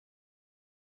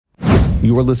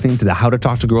You are listening to the How to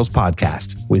Talk to Girls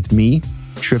podcast with me,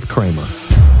 Trip Kramer.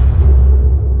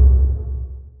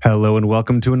 Hello and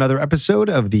welcome to another episode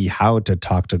of the How to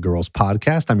Talk to Girls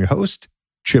podcast. I'm your host,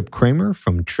 Trip Kramer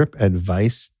from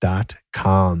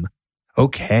tripadvice.com.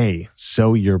 Okay,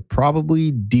 so you're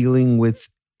probably dealing with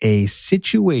a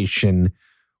situation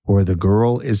where the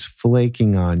girl is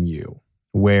flaking on you,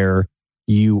 where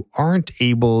you aren't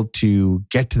able to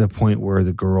get to the point where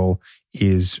the girl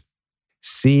is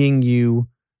seeing you,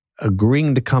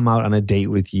 agreeing to come out on a date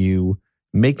with you,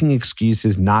 making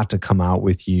excuses not to come out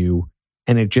with you,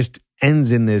 and it just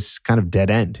ends in this kind of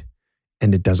dead end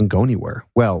and it doesn't go anywhere.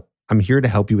 Well, I'm here to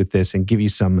help you with this and give you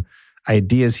some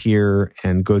ideas here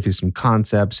and go through some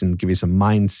concepts and give you some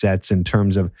mindsets in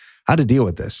terms of how to deal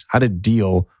with this, how to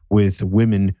deal with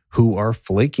women who are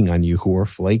flaking on you, who are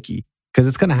flaky. Because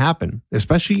it's going to happen,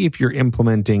 especially if you're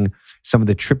implementing some of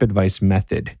the TripAdvice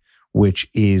method, which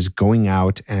is going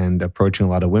out and approaching a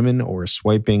lot of women or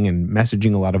swiping and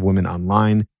messaging a lot of women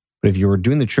online. But if you're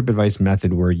doing the TripAdvice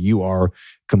method where you are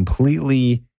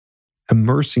completely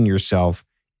immersing yourself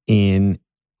in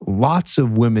lots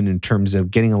of women in terms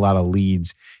of getting a lot of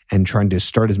leads and trying to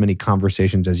start as many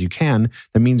conversations as you can,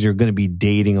 that means you're going to be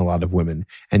dating a lot of women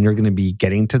and you're going to be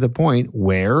getting to the point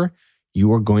where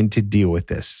you are going to deal with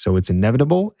this. So it's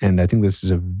inevitable. And I think this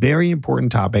is a very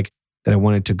important topic that I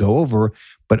wanted to go over,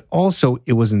 but also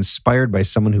it was inspired by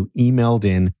someone who emailed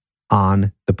in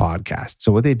on the podcast.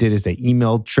 So what they did is they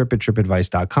emailed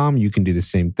trip@tripadvice.com. You can do the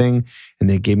same thing. And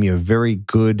they gave me a very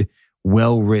good,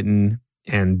 well-written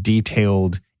and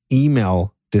detailed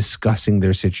email discussing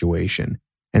their situation.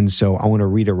 And so I want to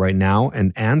read it right now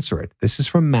and answer it. This is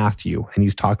from Matthew, and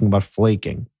he's talking about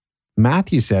flaking.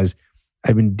 Matthew says,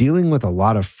 I've been dealing with a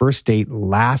lot of first date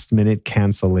last-minute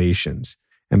cancellations.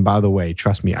 And by the way,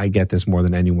 trust me, I get this more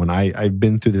than anyone. I've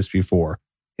been through this before.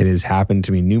 It has happened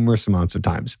to me numerous amounts of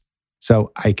times.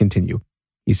 So I continue.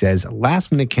 He says,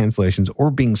 last minute cancellations or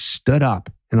being stood up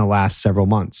in the last several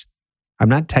months. I'm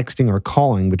not texting or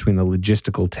calling between the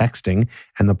logistical texting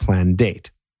and the planned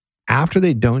date. After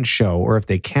they don't show, or if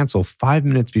they cancel 5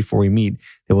 minutes before we meet,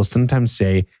 they will sometimes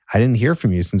say, I didn't hear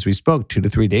from you since we spoke 2 to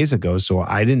 3 days ago, so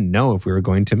I didn't know if we were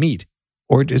going to meet.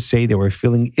 Or just say they were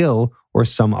feeling ill or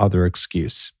some other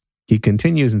excuse. He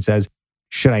continues and says,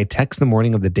 should I text the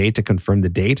morning of the date to confirm the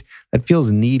date? That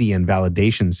feels needy and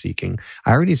validation seeking.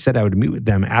 I already said I would meet with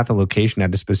them at the location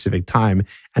at a specific time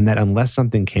and that unless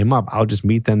something came up, I'll just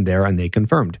meet them there and they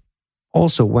confirmed.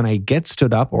 Also, when I get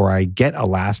stood up or I get a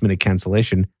last minute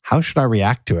cancellation, how should I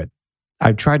react to it?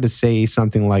 I've tried to say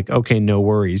something like, okay, no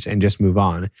worries, and just move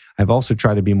on. I've also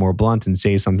tried to be more blunt and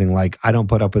say something like, I don't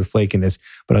put up with flakiness,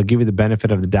 but I'll give you the benefit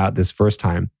of the doubt this first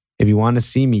time. If you want to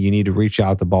see me, you need to reach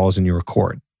out. The ball's in your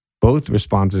court. Both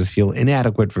responses feel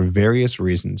inadequate for various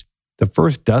reasons. The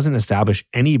first doesn't establish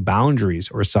any boundaries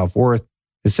or self-worth.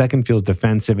 The second feels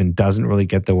defensive and doesn't really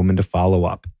get the woman to follow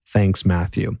up. Thanks,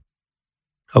 Matthew.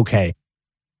 Okay,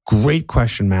 great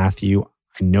question, Matthew.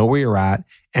 I know where you're at,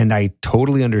 and I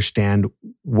totally understand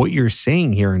what you're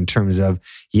saying here in terms of,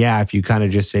 yeah, if you kind of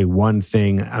just say one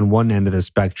thing on one end of the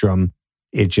spectrum,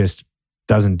 it just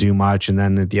doesn't do much. And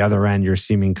then at the other end, you're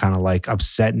seeming kind of like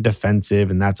upset and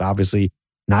defensive, and that's obviously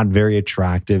not very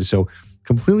attractive. So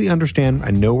completely understand.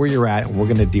 I know where you're at, and we're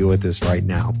going to deal with this right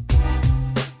now.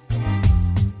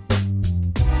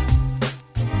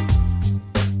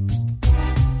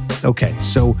 Okay,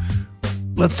 so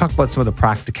let's talk about some of the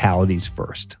practicalities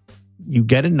first. You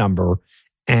get a number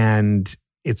and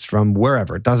it's from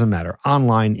wherever, it doesn't matter,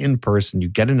 online, in person, you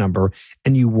get a number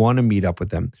and you want to meet up with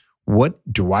them. What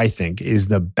do I think is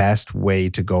the best way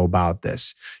to go about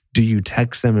this? Do you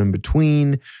text them in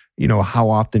between? How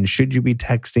often should you be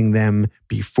texting them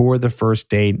before the first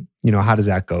date? How does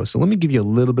that go? So let me give you a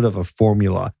little bit of a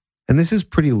formula. And this is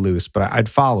pretty loose, but I'd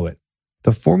follow it.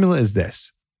 The formula is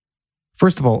this.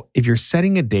 First of all, if you're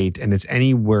setting a date and it's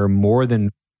anywhere more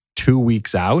than 2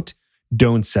 weeks out,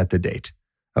 don't set the date.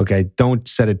 Okay? Don't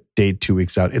set a date 2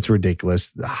 weeks out. It's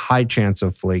ridiculous. High chance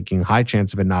of flaking, high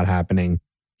chance of it not happening.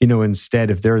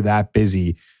 Instead, if they're that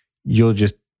busy, you'll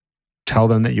just tell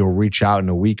them that you'll reach out in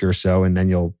a week or so and then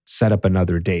you'll set up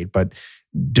another date. But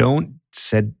don't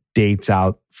set dates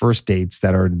out, first dates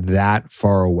that are that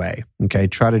far away. Okay?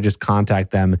 Try to just contact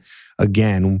them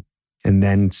again and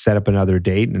then set up another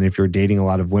date. And if you're dating a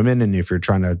lot of women and if you're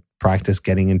trying to practice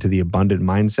getting into the abundant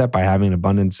mindset by having an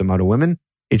abundance amount of women,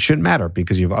 it shouldn't matter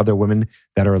because you have other women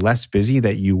that are less busy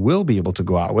that you will be able to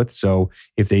go out with. So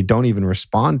if they don't even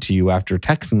respond to you after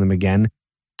texting them again,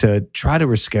 to try to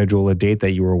reschedule a date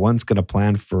that you were once going to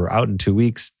plan for out in 2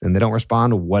 weeks and they don't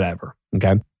respond, whatever.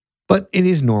 Okay. But it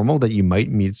is normal that you might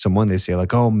meet someone, they say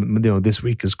like, oh, this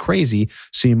week is crazy.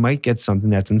 So you might get something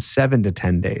that's in 7 to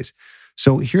 10 days.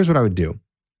 So here's what I would do.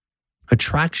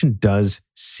 Attraction does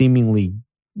seemingly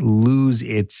lose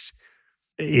its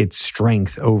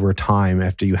strength over time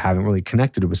after you haven't really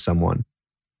connected with someone.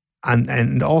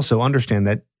 And also understand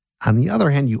that on the other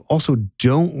hand, you also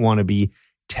don't want to be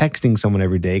texting someone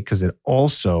every day because it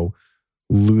also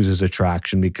loses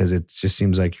attraction because it just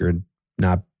seems like you're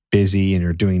not busy and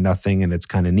you're doing nothing and it's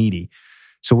kind of needy.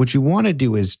 So what you want to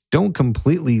do is don't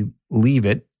completely leave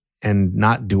it and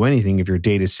not do anything if your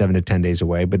date is 7 to 10 days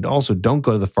away, but also don't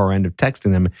go to the far end of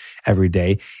texting them every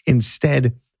day.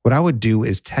 Instead, what I would do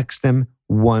is text them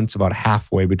once about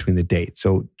halfway between the dates.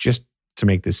 So just to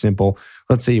make this simple,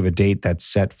 let's say you have a date that's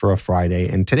set for a Friday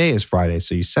and today is Friday.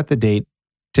 So you set the date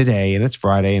today and it's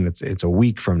Friday and it's a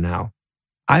week from now.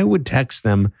 I would text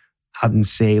them and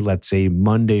say, let's say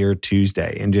Monday or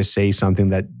Tuesday, and just say something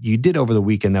that you did over the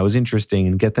weekend that was interesting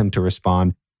and get them to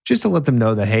respond just to let them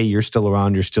know that, hey, you're still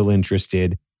around, you're still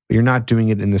interested, but you're not doing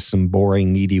it in this some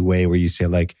boring, needy way where you say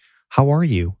like, how are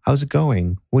you? How's it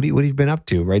going? What have you been up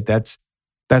to? Right? That's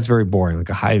very boring. Like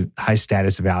a high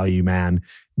status value man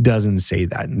doesn't say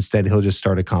that. Instead, he'll just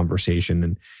start a conversation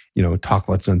and, talk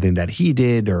about something that he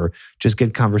did or just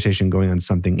get conversation going on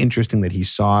something interesting that he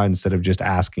saw instead of just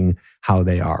asking how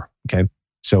they are. Okay.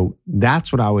 So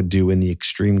that's what I would do in the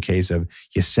extreme case of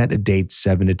you set a date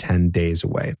 7 to 10 days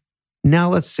away. Now,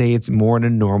 let's say it's more in a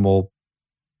normal,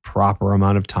 proper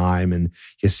amount of time and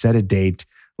you set a date,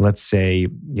 let's say,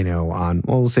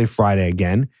 we'll say Friday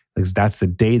again, because that's the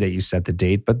day that you set the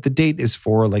date, but the date is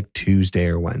for like Tuesday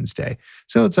or Wednesday.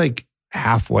 So it's like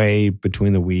halfway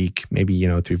between the week, maybe,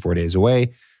 3-4 days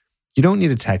away. You don't need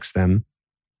to text them.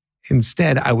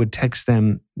 Instead, I would text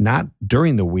them not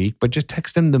during the week, but just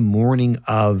text them the morning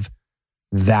of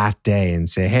that day and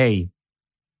say, hey,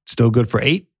 still good for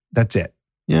 8? That's it.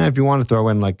 Yeah, if you want to throw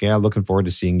in like, yeah, looking forward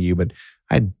to seeing you, but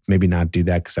I'd maybe not do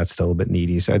that because that's still a bit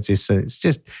needy. So it's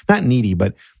just not needy,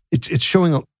 but it's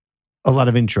showing a lot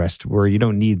of interest where you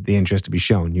don't need the interest to be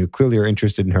shown. You clearly are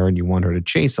interested in her and you want her to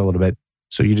chase a little bit.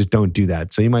 So you just don't do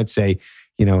that. So you might say,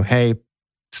 hey,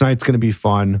 tonight's going to be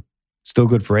fun. Still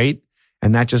good for 8.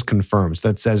 And that just confirms.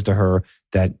 That says to her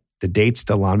that the date's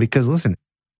still on because listen,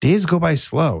 days go by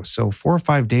slow. So 4 or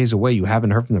 5 days away, you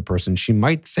haven't heard from the person. She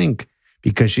might think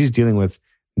because she's dealing with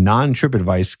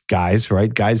non-TripAdvice guys,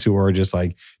 right? Guys who are just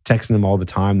like texting them all the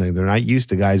time. They're not used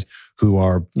to guys who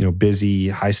are, busy,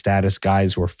 high status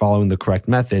guys who are following the correct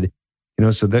method.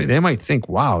 So they might think,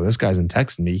 wow, this guy's isn't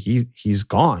texting me. He's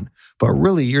gone. But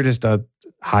really, you're just a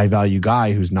high value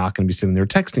guy who's not going to be sitting there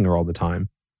texting her all the time.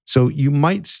 So you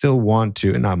might still want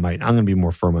to, and not might, I'm going to be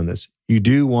more firm on this. You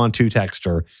do want to text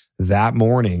her that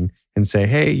morning and say,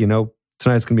 hey,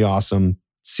 tonight's going to be awesome.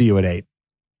 See you at 8.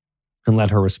 And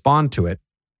let her respond to it.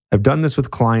 I've done this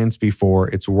with clients before.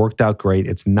 It's worked out great.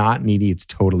 It's not needy. It's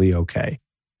totally okay.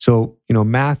 So,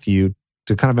 Matthew,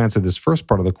 to kind of answer this first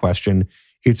part of the question,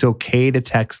 it's okay to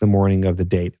text the morning of the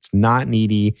date. It's not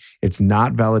needy. It's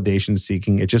not validation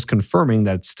seeking. It's just confirming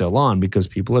that it's still on because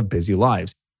people have busy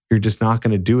lives. You're just not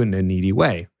going to do it in a needy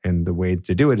way. And the way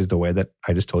to do it is the way that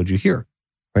I just told you here,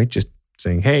 right? Just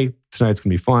saying, hey, tonight's going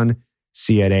to be fun.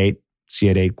 See you at 8. See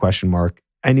you at 8, ?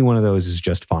 Any one of those is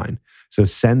just fine. So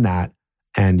send that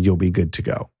and you'll be good to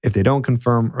go. If they don't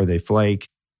confirm or they flake,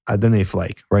 then they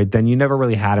flake, right? Then you never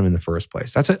really had them in the first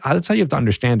place. That's how you have to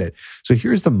understand it. So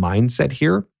here's the mindset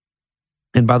here.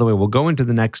 And by the way, we'll go into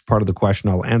the next part of the question.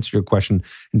 I'll answer your question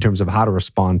in terms of how to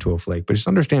respond to a flake. But just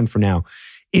understand for now,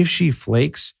 if she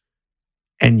flakes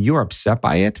and you're upset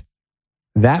by it,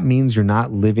 that means you're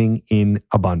not living in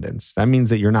abundance. That means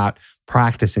that you're not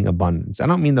practicing abundance. I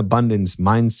don't mean the abundance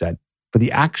mindset, but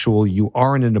the actual you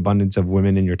are in an abundance of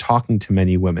women and you're talking to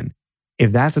many women.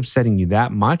 If that's upsetting you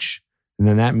that much,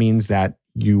 then that means that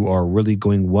you are really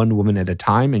going one woman at a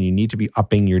time and you need to be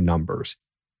upping your numbers.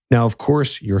 Now, of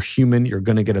course, you're human. You're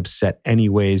going to get upset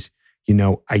anyways.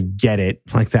 I get it.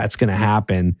 Like that's going to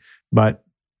happen, but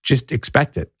just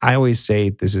expect it. I always say,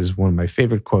 this is one of my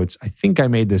favorite quotes. I think I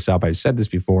made this up. I've said this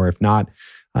before. If not,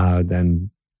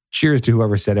 then cheers to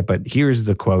whoever said it. But here's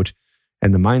the quote.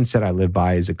 And the mindset I live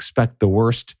by is expect the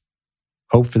worst,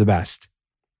 hope for the best.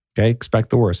 Okay,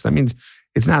 expect the worst. That means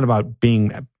it's not about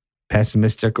being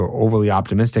pessimistic or overly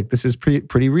optimistic. This is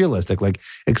pretty realistic. Like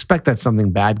expect that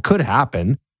something bad could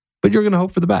happen, but you're going to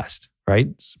hope for the best, right?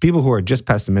 So people who are just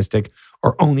pessimistic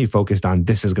are only focused on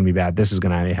this is going to be bad, this is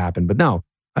going to happen. But no,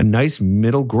 a nice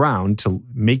middle ground to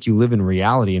make you live in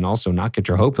reality and also not get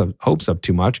your hopes up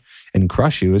too much and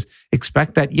crush you is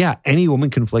expect that, yeah, any woman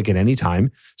can flake at any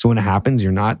time. So when it happens,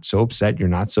 you're not so upset, you're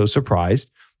not so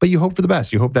surprised. But you hope for the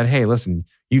best. You hope that, hey, listen,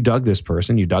 you dug this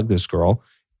person, you dug this girl,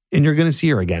 and you're going to see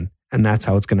her again. And that's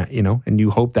how it's going to, and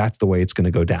you hope that's the way it's going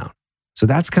to go down. So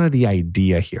that's kind of the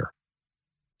idea here.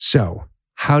 So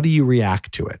how do you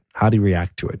react to it? How do you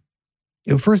react to it?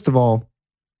 First of all,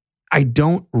 I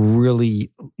don't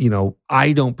really,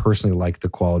 I don't personally like the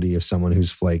quality of someone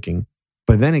who's flaking.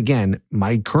 But then again,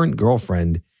 my current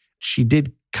girlfriend, she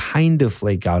did kind of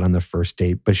flake out on the first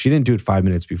date, but she didn't do it 5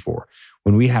 minutes before.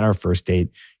 When we had our first date,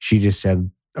 she just said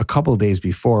a couple of days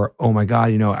before, oh my God,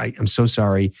 I'm so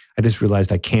sorry. I just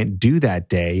realized I can't do that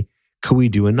day. Could we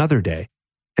do another day?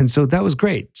 And so that was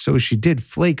great. So she did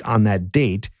flake on that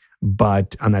date,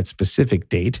 but on that specific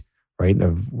date, right,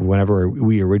 of whenever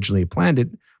we originally planned it.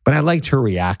 But I liked her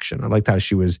reaction. I liked how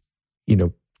she was,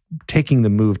 taking the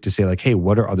move to say like, hey,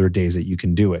 what are other days that you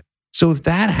can do it? So if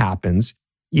that happens,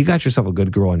 you got yourself a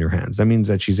good girl on your hands. That means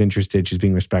that she's interested, she's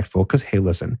being respectful. Because, hey,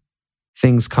 listen,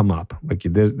 things come up. Like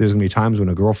there's going to be times when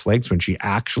a girl flakes when she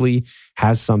actually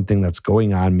has something that's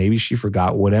going on. Maybe she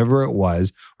forgot whatever it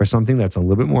was, or something that's a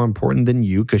little bit more important than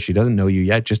you because she doesn't know you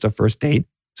yet, just a first date.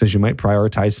 So she might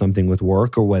prioritize something with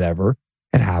work or whatever.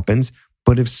 It happens.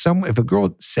 But if a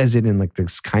girl says it in like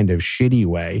this kind of shitty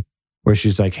way, where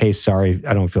she's like, hey, sorry,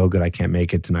 I don't feel good, I can't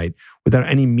make it tonight, without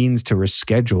any means to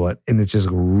reschedule it, and it's just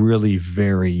really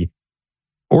very,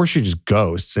 or she just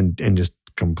ghosts and just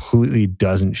completely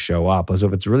doesn't show up. As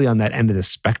if it's really on that end of the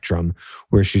spectrum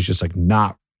where she's just like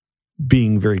not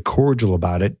being very cordial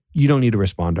about it, you don't need to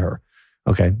respond to her.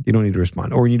 Okay? You don't need to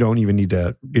respond. Or you don't even need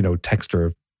to, text her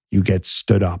if you get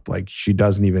stood up. Like she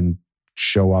doesn't even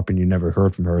show up and you never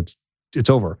heard from her. It's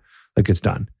over. Like it's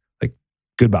done. Like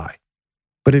goodbye.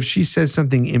 But if she says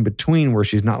something in between where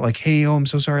she's not like, hey, I'm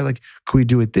so sorry. Like, could we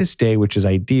do it this day? Which is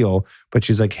ideal. But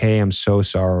she's like, hey, I'm so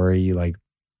sorry. Like,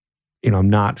 I'm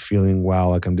not feeling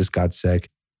well. Like, I'm just got sick.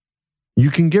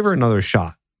 You can give her another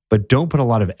shot, but don't put a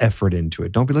lot of effort into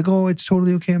it. Don't be like, oh, it's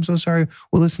totally okay. I'm so sorry.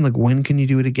 Well, listen, like, when can you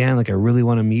do it again? Like, I really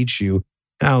want to meet you.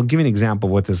 And I'll give you an example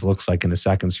of what this looks like in a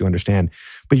second so you understand.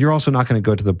 But you're also not going to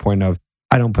go to the point of,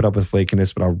 I don't put up with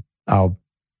flakiness, but I'll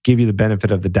give you the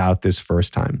benefit of the doubt this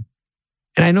first time.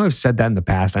 And I know I've said that in the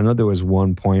past. I know there was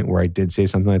one point where I did say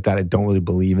something like that. I don't really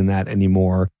believe in that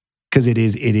anymore because it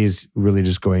is really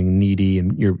just going needy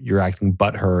and you're acting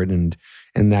butthurt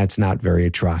and that's not very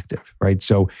attractive, right?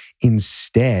 So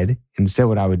instead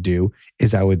what I would do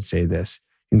is I would say this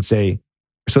and say,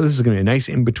 so this is going to be a nice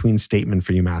in-between statement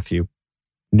for you, Matthew.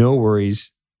 No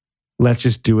worries. Let's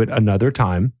just do it another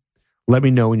time. Let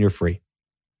me know when you're free.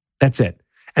 That's it.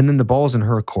 And then the ball's in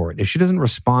her court. If she doesn't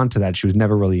respond to that, she was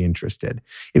never really interested.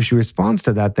 If she responds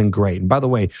to that, then great. And by the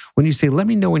way, when you say, let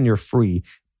me know when you're free,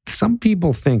 some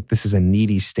people think this is a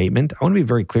needy statement. I want to be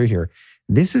very clear here.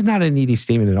 This is not a needy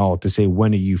statement at all to say,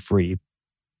 when are you free?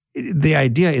 The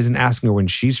idea isn't asking her when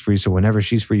she's free, so whenever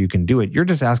she's free, you can do it. You're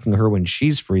just asking her when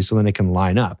she's free, so then it can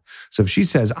line up. So if she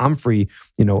says, I'm free,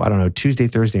 Tuesday,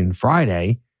 Thursday, and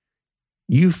Friday,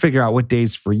 you figure out what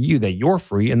days for you that you're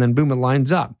free, and then boom, it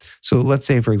lines up. So let's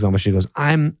say, for example, she goes,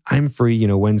 I'm free,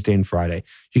 Wednesday and Friday.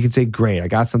 You can say, great, I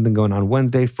got something going on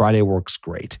Wednesday, Friday works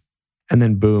great. And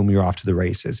then boom, you're off to the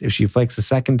races. If she flakes the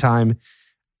second time,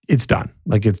 it's done.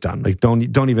 Like it's done. Like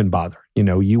don't even bother.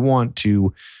 You want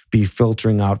to be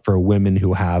filtering out for women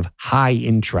who have high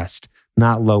interest,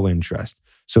 not low interest.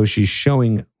 So she's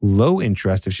showing low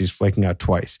interest if she's flaking out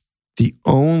twice. The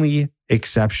only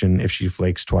exception if she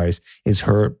flakes twice is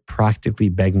her practically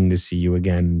begging to see you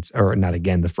again, or not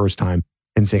again, the first time,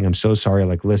 and saying, I'm so sorry,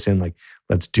 like, listen, like,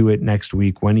 let's do it next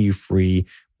week. When are you free?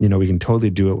 We can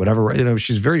totally do it, whatever.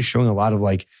 She's very showing a lot of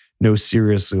like, no,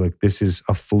 seriously, like this is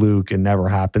a fluke. It never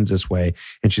happens this way.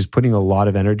 And she's putting a lot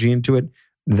of energy into it.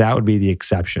 That would be the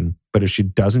exception. But if she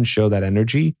doesn't show that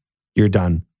energy, you're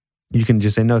done. You can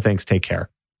just say, no, thanks, take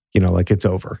care. Like it's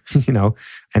over,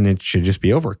 and it should just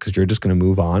be over because you're just going to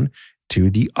move on to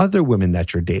the other women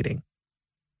that you're dating.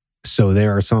 So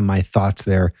there are some of my thoughts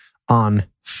there on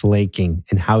flaking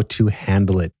and how to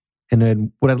handle it. And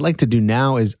then what I'd like to do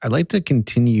now is I'd like to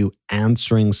continue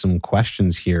answering some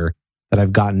questions here that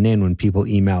I've gotten in when people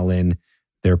email in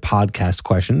their podcast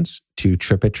questions to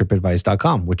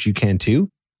trip@tripadvice.com, which you can too.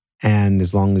 And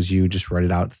as long as you just write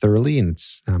it out thoroughly and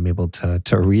I'm able to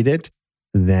read it,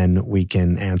 then we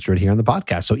can answer it here on the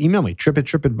podcast. So email me,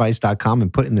 trip@tripadvice.com,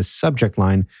 and put in the subject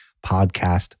line,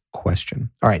 podcast question.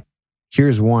 All right.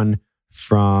 Here's one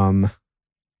from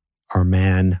our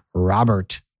man,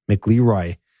 Robert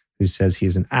McLeroy, who says he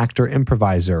is an actor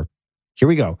improviser. Here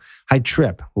we go. Hi,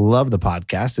 Trip. Love the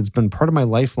podcast. It's been part of my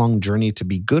lifelong journey to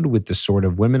be good with the sort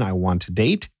of women I want to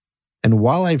date. And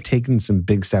while I've taken some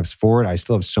big steps forward, I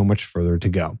still have so much further to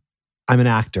go. I'm an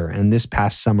actor, and this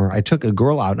past summer, I took a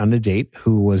girl out on a date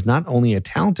who was not only a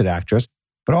talented actress,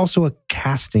 but also a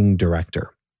casting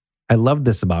director. I loved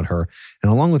this about her.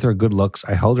 And along with her good looks,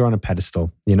 I held her on a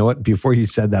pedestal. You know what? Before you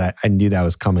said that, I knew that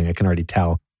was coming. I can already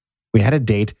tell. We had a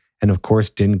date and, of course,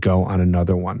 didn't go on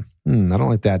another one. I don't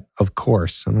like that. Of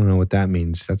course. I don't know what that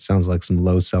means. That sounds like some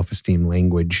low self-esteem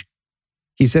language.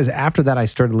 He says, after that, I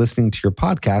started listening to your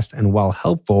podcast. And while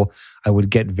helpful, I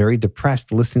would get very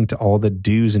depressed listening to all the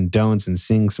do's and don'ts and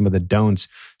seeing some of the don'ts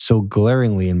so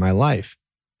glaringly in my life.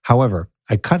 However,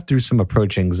 I cut through some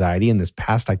approach anxiety, and this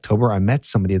past October, I met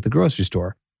somebody at the grocery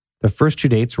store. The first 2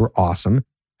 dates were awesome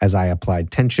as I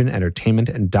applied tension, entertainment,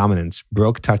 and dominance,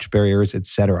 broke touch barriers,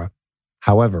 etc.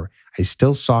 However, I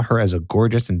still saw her as a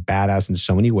gorgeous and badass in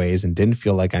so many ways and didn't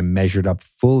feel like I measured up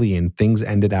fully, and things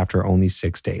ended after only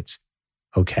 6 dates.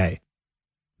 Okay.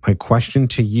 My question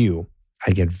to you,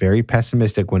 I get very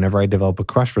pessimistic whenever I develop a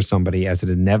crush for somebody, as it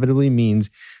inevitably means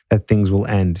that things will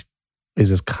end. Is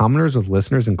this commoners with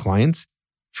listeners and clients?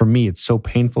 For me, it's so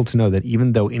painful to know that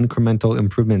even though incremental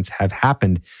improvements have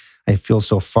happened, I feel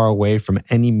so far away from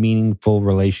any meaningful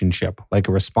relationship. Like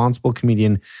a responsible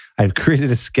comedian, I've created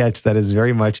a sketch that is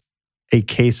very much a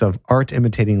case of art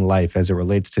imitating life as it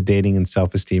relates to dating and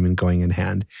self-esteem and going in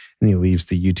hand. And he leaves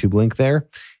the YouTube link there.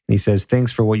 And he says,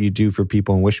 thanks for what you do for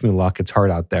people and wish me luck. It's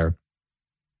hard out there.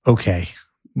 Okay.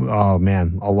 Oh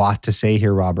man, a lot to say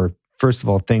here, Robert. First of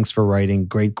all, thanks for writing.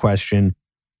 Great question.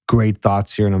 Great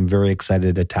thoughts here. And I'm very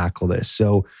excited to tackle this.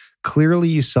 So clearly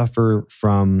you suffer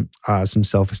from some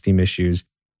self-esteem issues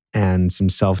and some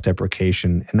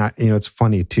self-deprecation. And it's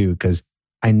funny too, because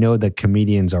I know that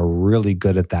comedians are really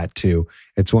good at that too.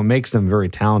 It's what makes them very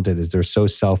talented is they're so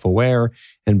self-aware,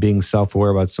 and being self-aware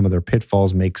about some of their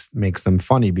pitfalls makes them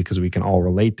funny because we can all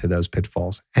relate to those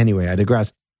pitfalls. Anyway, I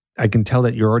digress. I can tell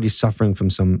that you're already suffering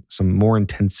from some more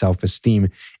intense self-esteem.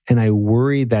 And I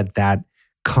worry that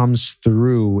comes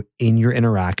through in your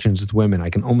interactions with women. I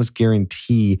can almost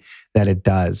guarantee that it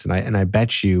does. And I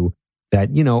bet you that,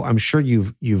 I'm sure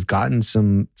you've gotten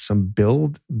some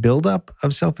build up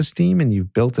of self-esteem, and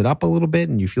you've built it up a little bit,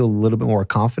 and you feel a little bit more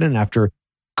confident after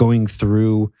going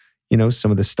through, some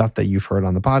of the stuff that you've heard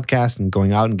on the podcast and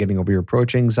going out and getting over your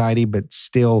approach anxiety. But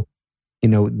still,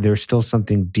 there's still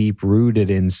something deep rooted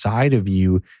inside of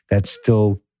you that's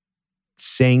still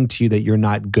saying to you that you're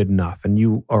not good enough. And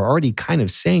you are already kind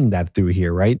of saying that through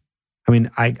here, right? I mean,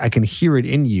 I can hear it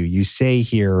in you. You say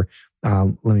here,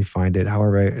 let me find it.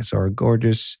 However, it's our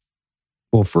gorgeous.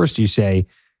 Well, first you say,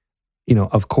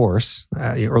 of course,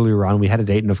 earlier on we had a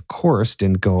date and of course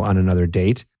didn't go on another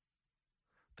date.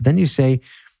 But then you say,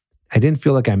 I didn't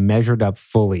feel like I measured up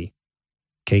fully.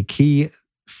 Okay, key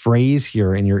phrase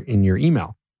here in your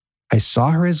email. I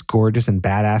saw her as gorgeous and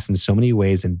badass in so many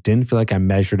ways and didn't feel like I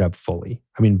measured up fully.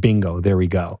 I mean, bingo, there we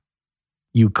go.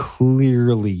 You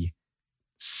clearly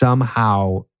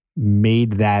somehow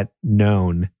made that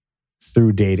known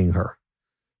through dating her.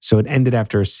 So it ended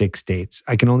after 6 dates.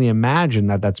 I can only imagine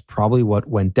that that's probably what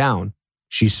went down.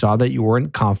 She saw that you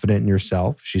weren't confident in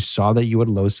yourself. She saw that you had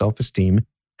low self-esteem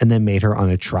and then made her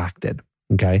unattracted.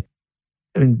 Okay.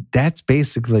 I mean, that's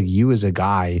basically like you as a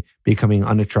guy becoming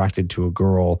unattracted to a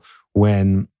girl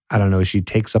when, I don't know, she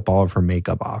takes up all of her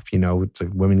makeup off. It's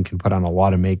like women can put on a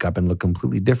lot of makeup and look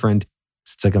completely different.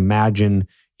 So it's like, imagine,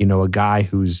 a guy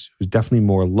who's definitely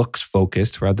more looks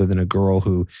focused rather than a girl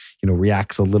who,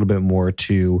 reacts a little bit more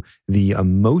to the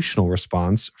emotional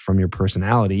response from your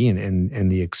personality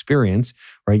and the experience,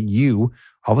 right? You,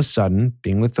 all of a sudden,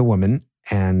 being with the woman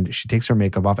and she takes her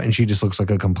makeup off and she just looks like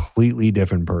a completely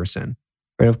different person.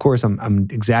 Right? Of course, I'm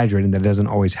exaggerating. That doesn't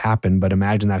always happen, but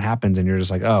imagine that happens and you're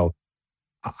just like, oh,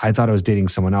 I thought I was dating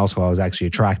someone else who I was actually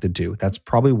attracted to. That's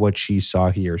probably what she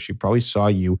saw here. She probably saw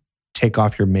you take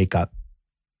off your makeup,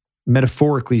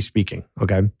 metaphorically speaking,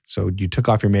 okay? So you took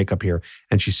off your makeup here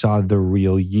and she saw the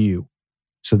real you.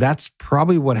 So that's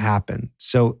probably what happened.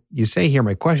 So you say here,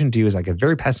 my question to you is, I get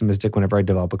very pessimistic whenever I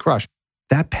develop a crush.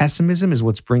 That pessimism is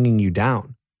what's bringing you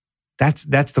down. That's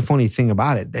the funny thing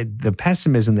about it. The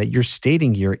pessimism that you're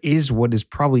stating here is what is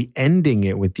probably ending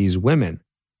it with these women,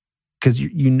 because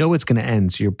you know it's going to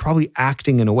end. So you're probably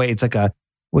acting in a way. It's like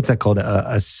what's that called?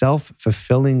 A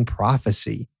self-fulfilling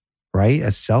prophecy, right?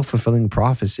 A self-fulfilling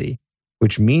prophecy,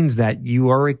 which means that you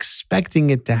are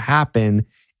expecting it to happen.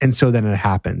 And so then it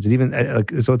happens. And even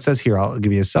so, it says here, I'll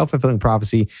give you a self-fulfilling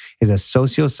prophecy is a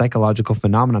socio-psychological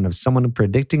phenomenon of someone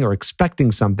predicting or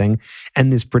expecting something,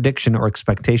 and this prediction or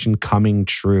expectation coming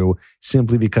true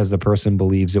simply because the person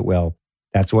believes it will.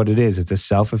 That's what it is. It's a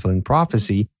self-fulfilling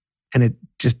prophecy. And it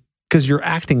just, because you're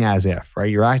acting as if,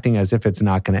 right? You're acting as if it's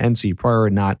not going to end. So you probably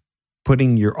are not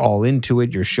putting your all into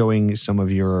it. You're showing some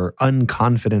of your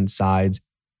unconfident sides.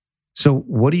 So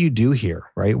what do you do here,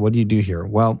 right? What do you do here?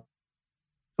 Well,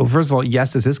 first of all,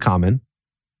 yes, this is common.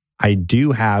 I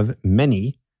do have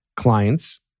many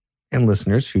clients and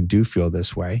listeners who do feel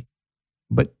this way.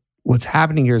 But what's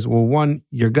happening here is, well, one,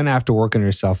 you're going to have to work on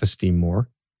your self esteem more.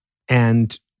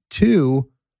 And two,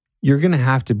 you're going to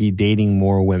have to be dating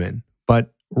more women.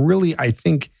 But really, I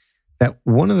think that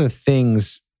one of the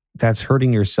things that's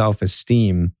hurting your self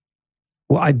esteem,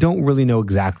 well, I don't really know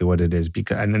exactly what it is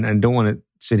because, and I don't want to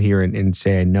sit here and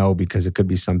say I know because it could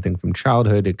be something from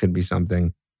childhood. It could be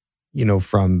something,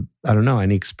 from, I don't know,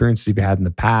 any experiences you've had in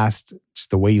the past,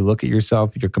 just the way you look at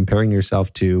yourself. You're comparing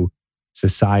yourself to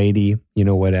society,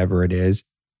 whatever it is.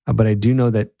 But I do know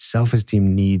that self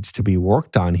esteem needs to be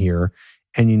worked on here.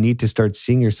 And you need to start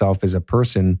seeing yourself as a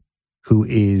person who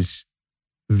is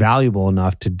valuable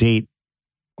enough to date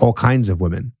all kinds of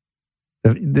women.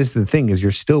 This is the thing is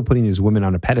you're still putting these women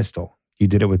on a pedestal. You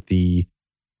did it with the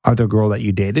other girl that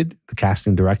you dated, the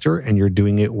casting director, and you're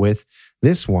doing it with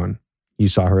this one. You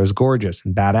saw her as gorgeous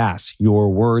and badass. Your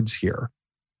words here,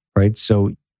 right?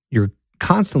 So you're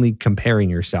constantly comparing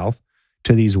yourself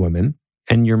to these women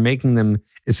and you're making them.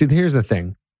 See, here's the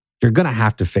thing. You're going to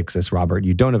have to fix this, Robert.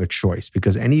 You don't have a choice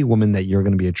because any woman that you're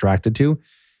going to be attracted to,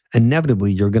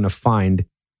 inevitably you're going to find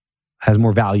has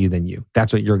more value than you.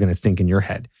 That's what you're going to think in your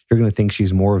head. You're going to think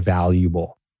she's more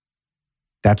valuable.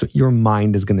 That's what your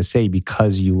mind is going to say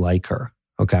because you like her.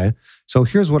 Okay. So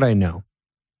here's what I know.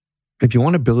 If you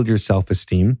want to build your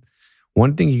self-esteem,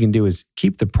 one thing you can do is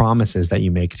keep the promises that you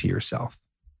make to yourself,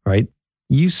 right?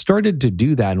 You started to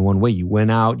do that in one way. You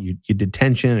went out, you did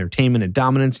tension, entertainment, and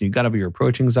dominance, and you got over your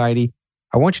approach anxiety.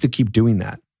 I want you to keep doing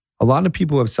that. A lot of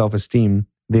people who have self-esteem,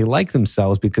 they like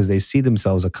themselves because they see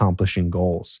themselves accomplishing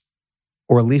goals.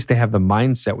 Or at least they have the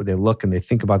mindset where they look and they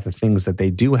think about the things that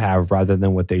they do have rather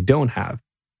than what they don't have.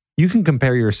 You can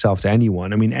compare yourself to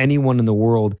anyone. I mean, anyone in the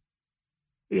world,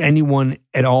 anyone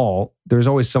at all, there's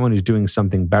always someone who's doing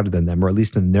something better than them, or at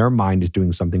least in their mind is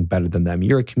doing something better than them.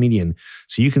 You're a comedian,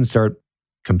 so you can start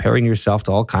comparing yourself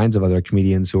to all kinds of other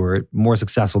comedians who are more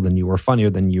successful than you or funnier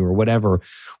than you or whatever,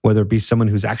 whether it be someone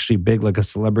who's actually big like a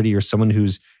celebrity or someone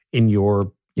who's in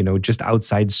your, just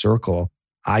outside circle.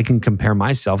 I can compare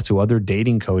myself to other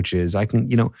dating coaches. I can,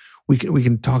 we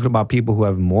can talk about people who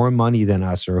have more money than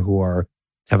us or who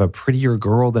have a prettier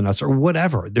girl than us or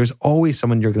whatever. There's always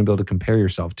someone you're going to be able to compare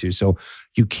yourself to. So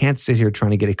you can't sit here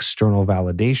trying to get external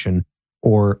validation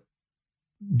or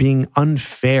being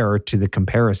unfair to the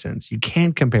comparisons. You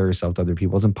can't compare yourself to other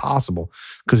people. It's impossible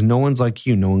because no one's like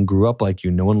you. No one grew up like you.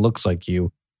 No one looks like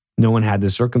you. No one had the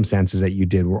circumstances that you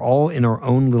did. We're all in our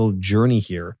own little journey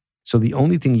here. So the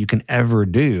only thing you can ever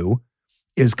do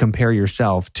is compare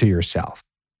yourself to yourself.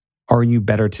 Are you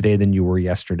better today than you were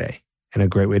yesterday? And a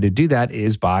great way to do that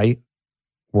is by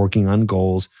working on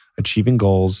goals, achieving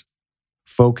goals,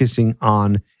 focusing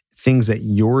on things that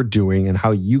you're doing and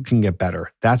how you can get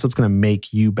better. That's what's going to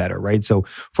make you better, right? So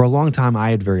for a long time,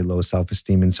 I had very low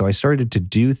self-esteem. And so I started to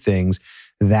do things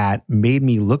that made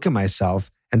me look at myself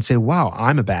and say, wow,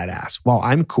 I'm a badass. Wow,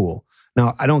 I'm cool.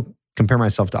 Now, I don't compare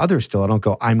myself to others still. I don't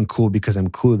go, I'm cool because I'm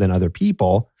cooler than other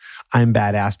people. I'm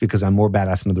badass because I'm more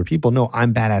badass than other people. No,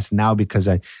 I'm badass now because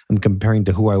I'm comparing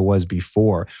to who I was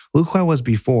before. Look who I was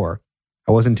before.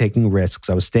 I wasn't taking risks.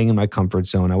 I was staying in my comfort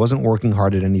zone. I wasn't working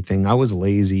hard at anything. I was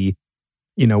lazy,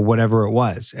 whatever it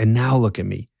was. And now look at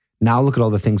me. Now look at all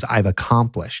the things I've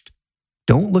accomplished.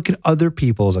 Don't look at other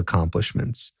people's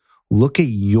accomplishments. Look at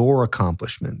your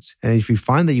accomplishments. And if you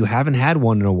find that you haven't had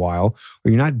one in a while,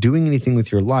 or you're not doing anything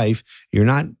with your life, you're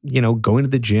not, going to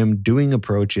the gym, doing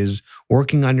approaches,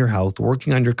 working on your health,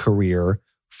 working on your career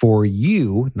for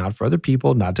you, not for other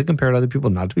people, not to compare to other people,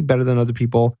 not to be better than other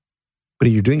people, but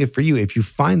if you're doing it for you, if you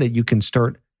find that you can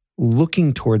start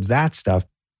looking towards that stuff,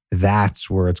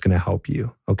 that's where it's going to help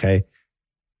you. Okay.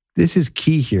 This is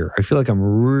key here. I feel like I'm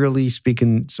really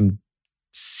speaking some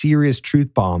serious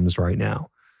truth bombs right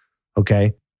now.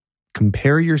 Okay.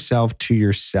 Compare yourself to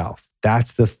yourself.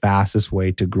 That's the fastest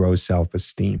way to grow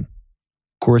self-esteem.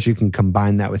 Of course, you can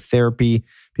combine that with therapy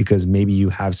because maybe you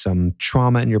have some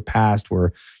trauma in your past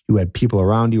where you had people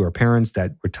around you or parents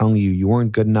that were telling you you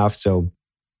weren't good enough. So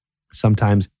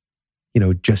sometimes,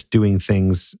 just doing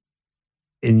things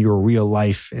in your real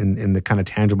life in the kind of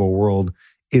tangible world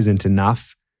isn't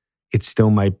enough. It still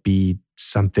might be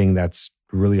something that's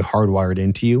really hardwired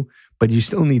into you, but you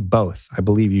still need both. I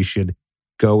believe you should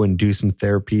go and do some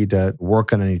therapy to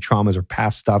work on any traumas or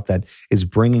past stuff that is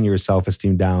bringing your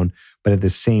self-esteem down, but at the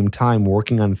same time,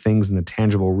 working on things in the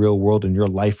tangible real world in your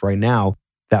life right now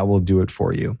that will do it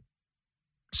for you.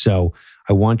 So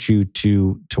I want you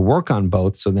to work on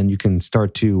both so then you can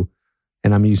start to,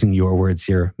 and I'm using your words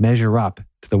here, measure up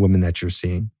to the women that you're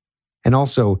seeing. And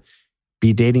also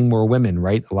be dating more women,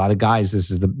 right? A lot of guys, this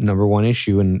is the number one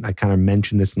issue. And I kind of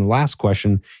mentioned this in the last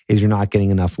question, is you're not getting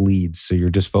enough leads. So you're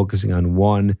just focusing on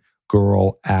one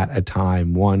girl at a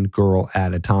time,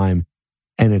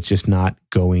 and it's just not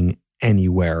going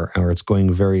anywhere, or it's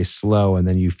going very slow. And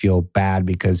then you feel bad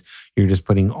because you're just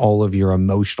putting all of your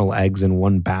emotional eggs in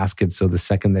one basket. So the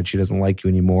second that she doesn't like you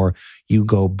anymore, you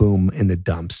go boom in the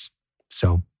dumps.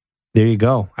 So there you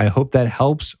go. I hope that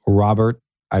helps, Robert.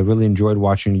 I really enjoyed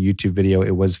watching your YouTube video.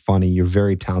 It was funny. You're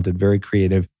very talented, very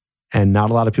creative, and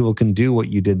not a lot of people can do what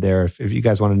you did there. If you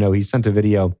guys want to know, he sent a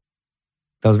video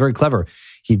that was very clever.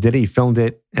 He filmed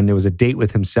it, and it was a date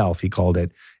with himself, he called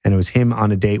it. And it was him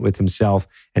on a date with himself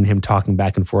and him talking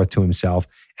back and forth to himself.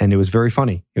 And it was very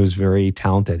funny. It was very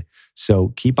talented.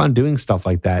 So keep on doing stuff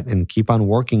like that and keep on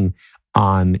working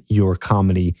on your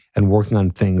comedy and working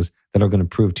on things that are going to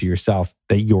prove to yourself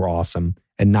that you're awesome.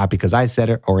 And not because I said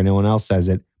it or anyone else says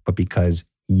it, but because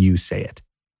you say it.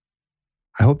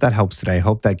 I hope that helps today. I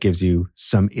hope that gives you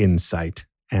some insight.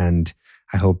 And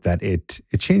I hope that it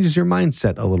changes your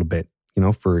mindset a little bit,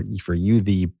 for you,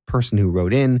 the person who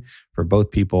wrote in, for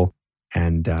both people,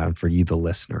 and for you, the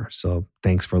listener. So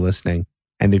thanks for listening.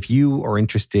 And if you are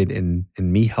interested in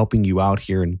me helping you out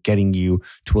here and getting you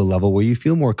to a level where you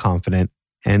feel more confident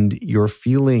and you're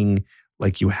feeling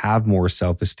like you have more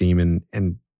self-esteem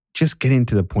and just getting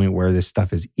to the point where this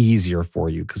stuff is easier for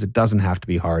you, because it doesn't have to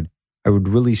be hard, I would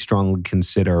really strongly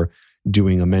consider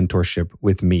doing a mentorship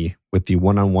with me with the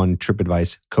one-on-one Trip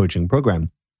Advice coaching program.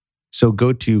 So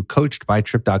go to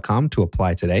coachedbytrip.com to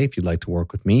apply today if you'd like to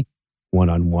work with me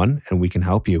one-on-one, and we can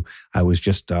help you. I was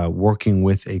just working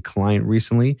with a client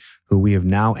recently who we have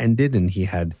now ended, and he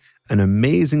had an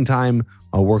amazing time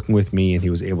working with me, and he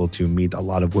was able to meet a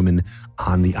lot of women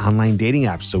on the online dating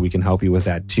apps. So we can help you with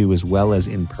that too, as well as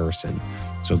in person.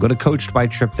 So go to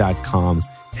coachedbytrip.com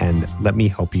and let me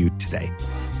help you today.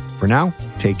 For now,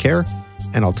 take care,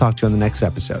 and I'll talk to you on the next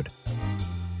episode.